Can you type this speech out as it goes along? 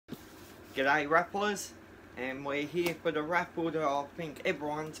G'day Rafflers, and we're here for the raffle that I think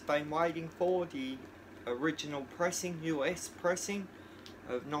everyone's been waiting for, the original pressing, US pressing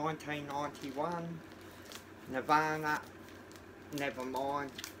of 1991, Nirvana, Nevermind,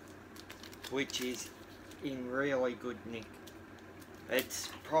 which is in really good nick. It's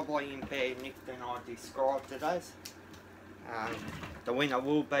probably in better nick than I described it as. The winner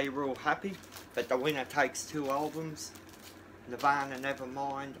will be real happy, but the winner takes 2 albums, Nirvana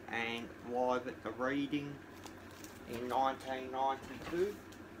Nevermind and Live at the Reading in 1992.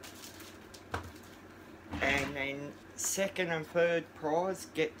 And then second and third prize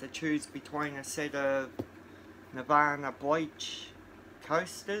get to choose between a set of Nirvana Bleach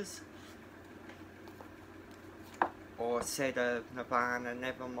coasters or a set of Nirvana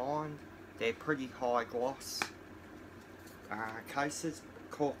Nevermind. They're pretty high gloss cases,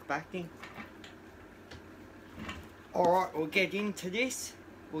 cork backing. Alright, we'll get into this.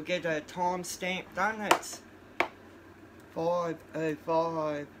 We'll get a timestamp done. It's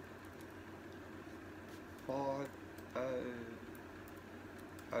 5:05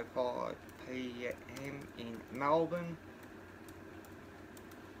 PM in Melbourne.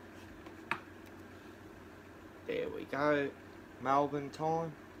 There we go, Melbourne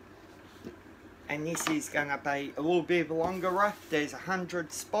time. And this is going to be a little bit of a longer raff. There's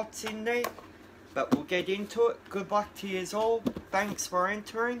 100 spots in there, but we'll get into it. Good luck to you all. Thanks for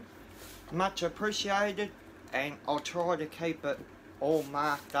entering, much appreciated, and I'll try to keep it all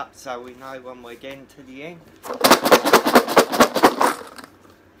marked up so we know when we're getting to the end.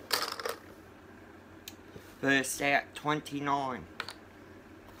 First out, 29.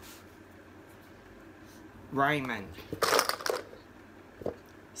 Raymond.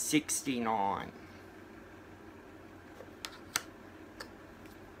 69.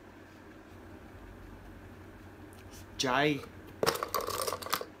 Jay.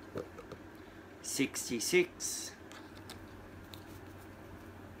 66.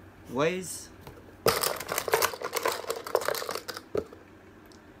 Wes.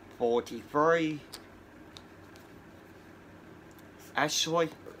 43. Ashley.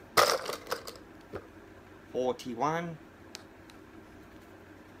 41.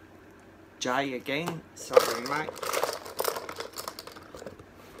 Jay again, sorry mate.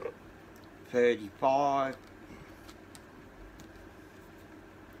 35.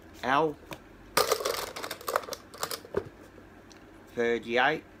 Al.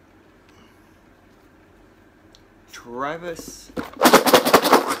 38. Travis.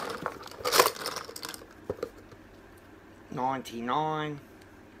 99.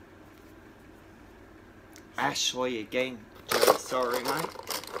 Ashley again, really sorry mate.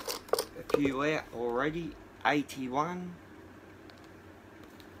 A few out already. 81.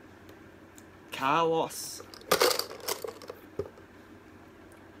 Carlos.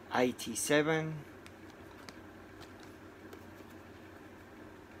 87.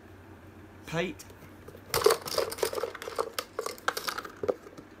 Pete.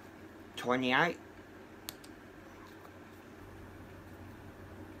 28.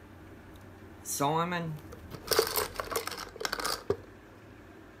 Simon.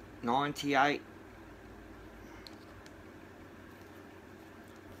 98.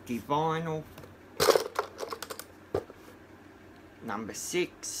 Divinal. Number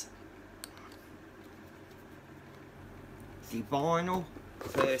 6. Divinal.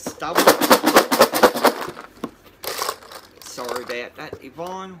 First double. Sorry about that,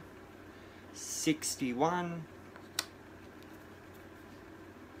 Divinal. 61.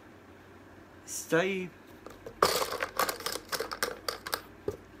 Steve.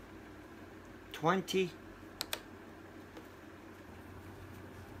 20.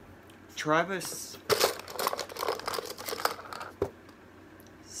 Travis.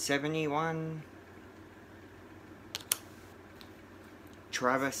 71.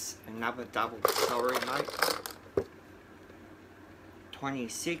 Travis, another double, sorry mate.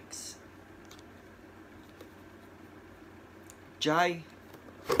 26. Jay.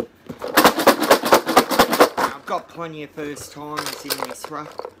 I've got plenty of first timers in this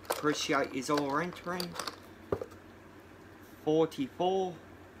ruff. Appreciate yous all entering. 44.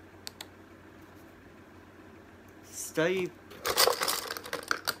 Steve.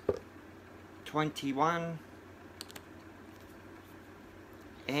 21.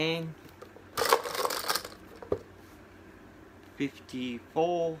 Anne.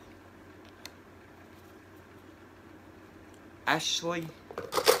 54. Ashley.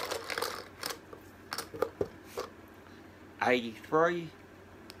 83.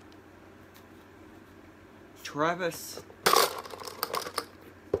 Travis.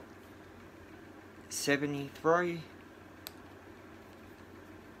 73.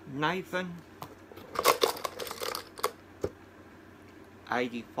 Nathan,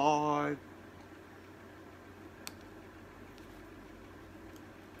 85,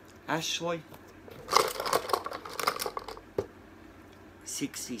 Ashley,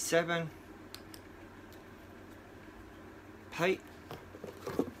 67, Pete,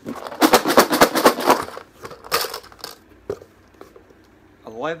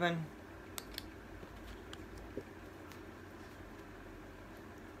 11,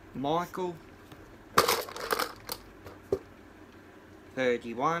 Michael,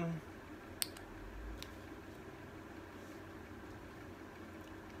 31,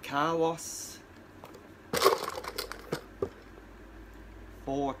 Carlos,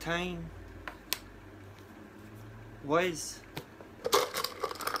 14, Wes,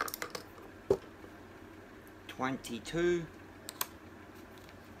 22,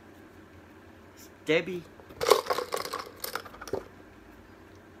 Debbie,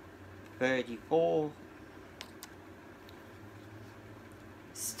 34,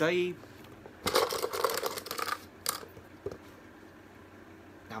 Steve,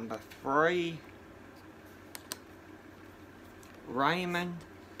 number 3, Raymond,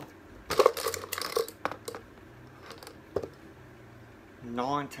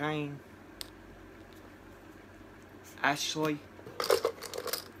 19, Ashley,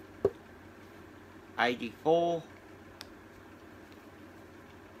 84,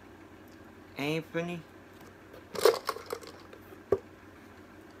 Anthony,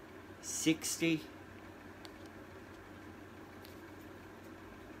 60,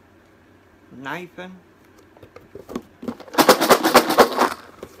 Nathan,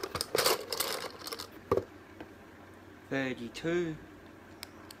 32,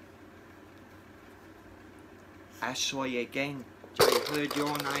 Ashley again. I've heard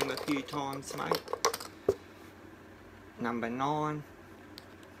your name a few times, mate. Number 9,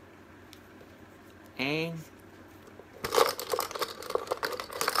 Anne,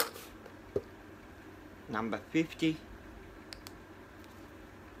 number 50,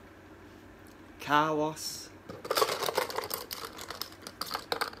 Carlos,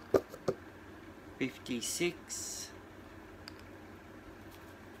 56,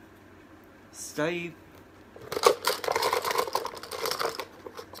 Steve,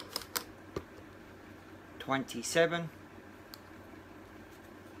 27,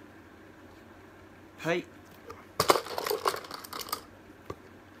 Pete,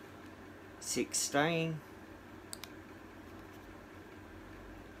 16,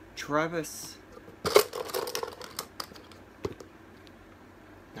 Travis,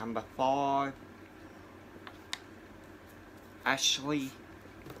 number 5, Ashley,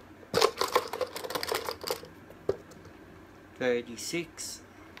 36,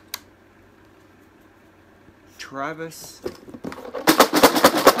 Travis,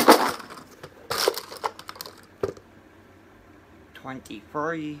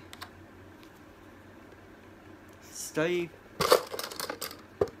 23, Steve,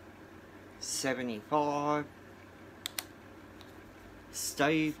 75,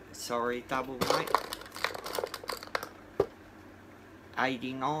 Steve, sorry, double mate,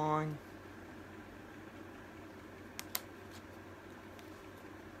 89,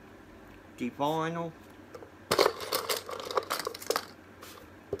 Divinal,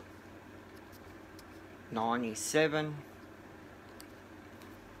 97,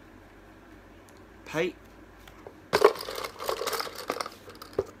 Pete,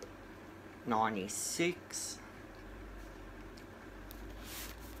 96,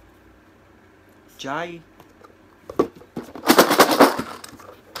 Jay,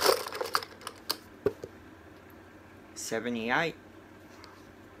 78,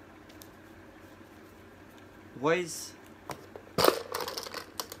 Wes,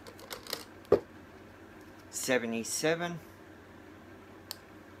 77,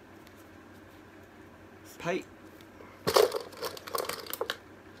 Pete,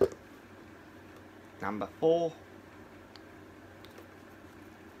 number 4,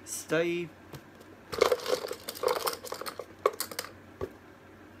 Steve,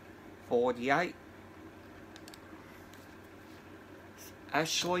 48,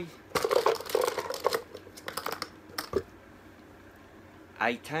 Ashley,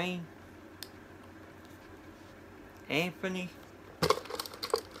 18, Anthony,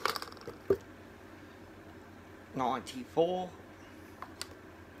 94,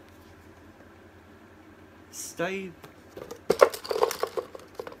 Steve,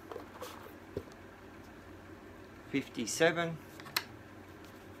 57,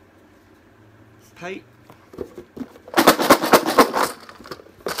 Pete,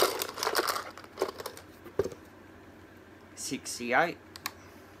 68,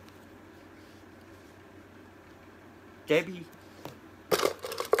 Debbie.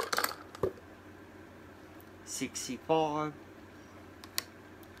 65.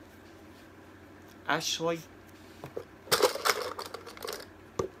 Ashley.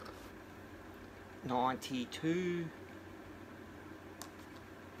 92.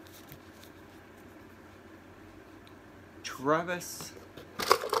 Travis.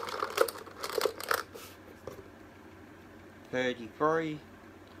 33.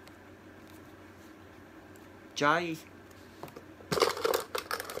 Jay.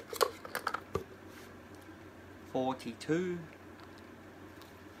 42.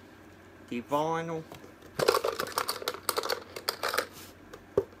 Divinal.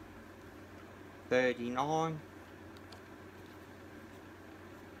 39.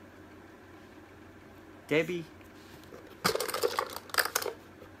 Debbie.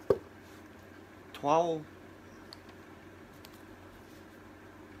 12.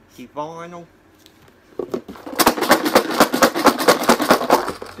 Divinal. I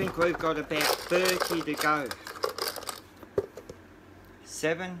think we've got about 30 to go.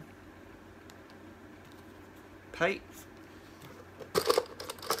 7. Pete.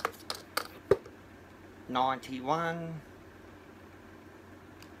 91.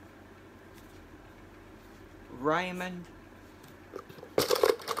 Raymond.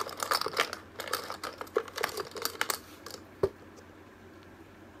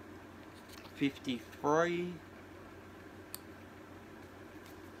 53.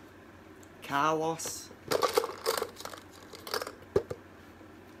 Carlos.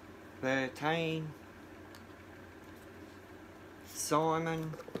 13.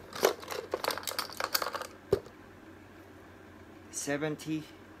 Simon. 70.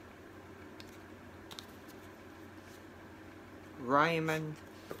 Raymond.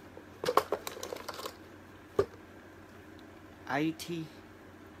 80.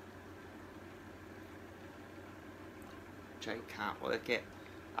 Jay can't work it.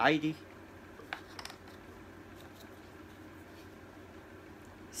 80.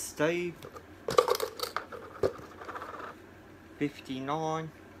 Steve. 59.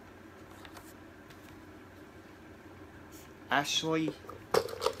 Ashley.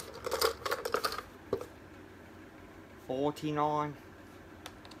 49.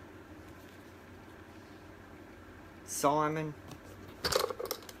 Simon.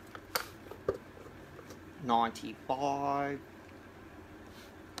 95.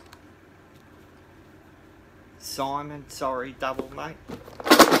 Simon, sorry, double mate.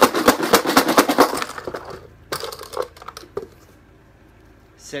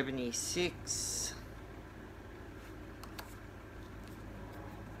 76.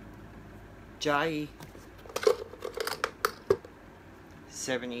 Jay.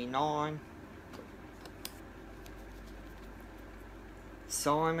 79.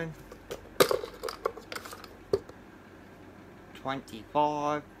 Simon.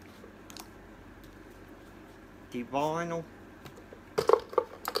 25. Divinal.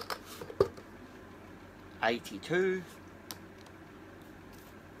 82.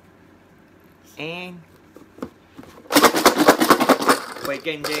 And we're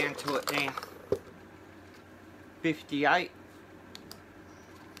getting down to it now. 58.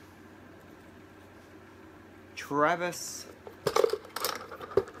 Travis.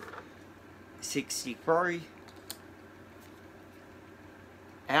 63.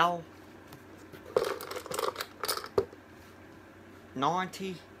 Al.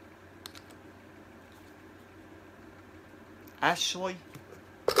 90. Ashley.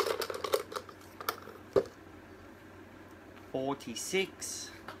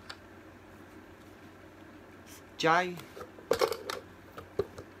 46. Jay.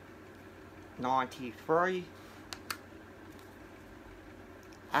 93.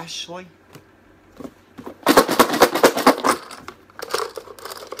 Ashley.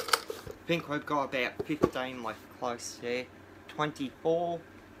 'I think we've got about 15 left close there. 24.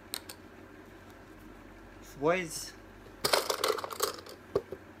 Wes.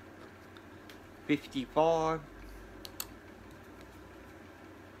 55.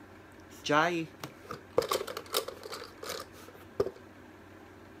 Jay.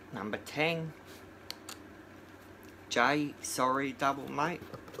 Number 10. Jay, sorry, double mate.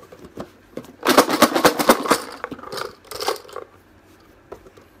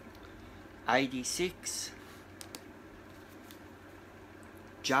 86.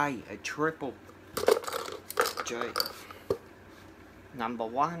 Jay, a triple. Jay. Number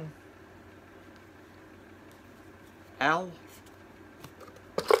 1. L.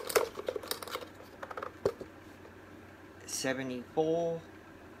 74.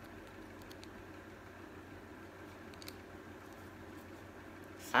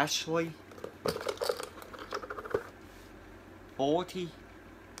 Ashley. 40.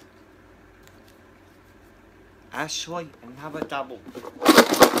 Ashley, another double.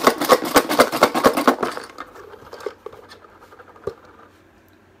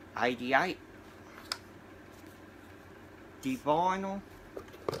 88. Divinal.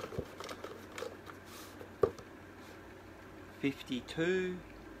 52.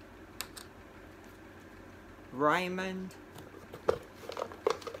 Raymond.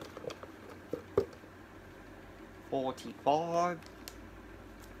 45.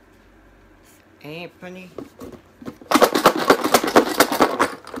 Anthony.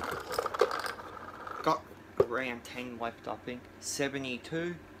 Got around 10 left, I think.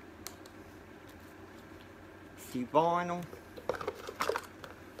 72. Divinal.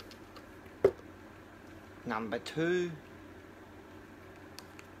 Number 2.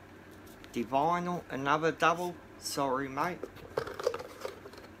 Divinal, another double. Sorry, mate.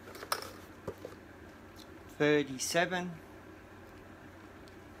 37.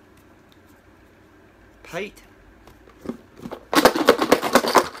 Pete.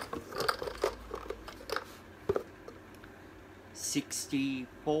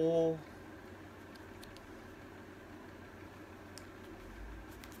 64.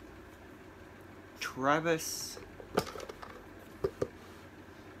 Travis.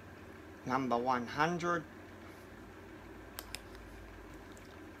 Number 100.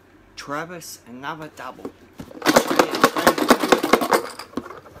 Travis, another double.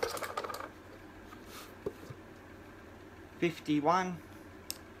 51.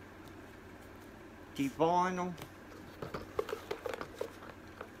 Divinal.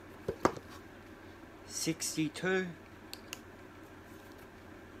 62.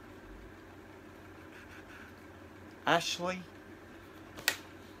 Ashley.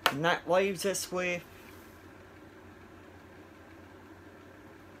 And that leaves us with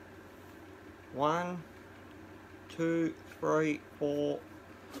 1, 2, 3, 4.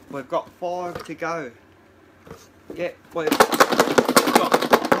 We've got 5 to go. Yep, we've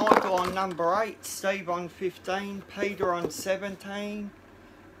got Michael on number 8, Steve on 15, Peter on 17,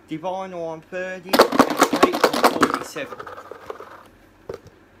 Divinal on 30, and Pete on 47.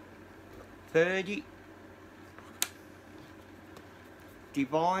 30.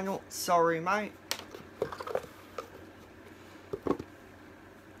 Divinal, sorry mate.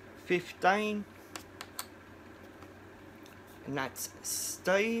 15. And that's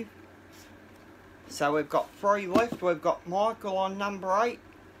Steve. So we've got 3 left. We've got Michael on number 8,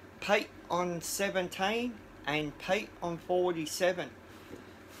 Pete on 17, and Pete on 47.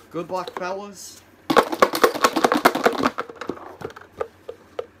 Good luck, fellas.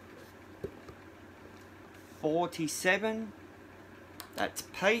 $47. That's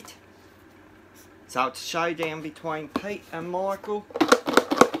Pete. So it's a showdown between Pete and Michael.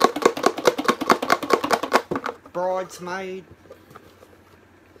 Bridesmaid.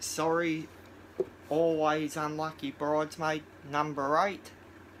 Sorry. Always unlucky bridesmaid, number 8.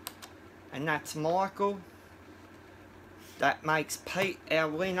 And that's Michael. That makes Pete our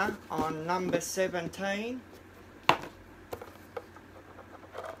winner on number 17.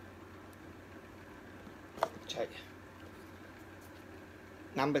 Check.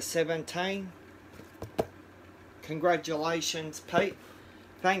 Number 17. Congratulations, Pete.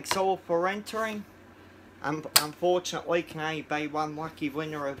 Thanks all for entering. Unfortunately, can only be one lucky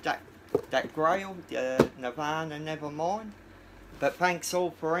winner of that grail, Nirvana Nevermind. But thanks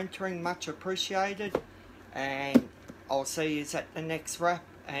all for entering, much appreciated. And I'll see you at the next wrap.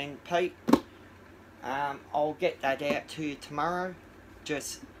 And Pete, I'll get that out to you tomorrow.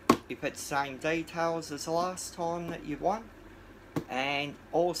 Just if it's the same details as the last time that you won. And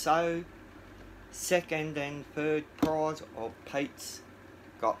also, second and third prize, or Pete's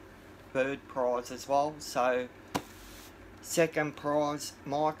got third prize as well. So, second prize,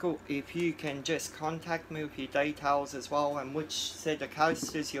 Michael, if you can just contact me with your details as well, and which set of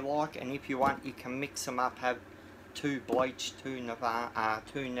coasters you like, and if you want, you can mix them up, have 2 Bleach, 2 Nirvana,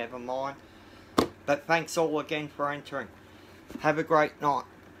 2 Nevermind. But thanks all again for entering. Have a great night.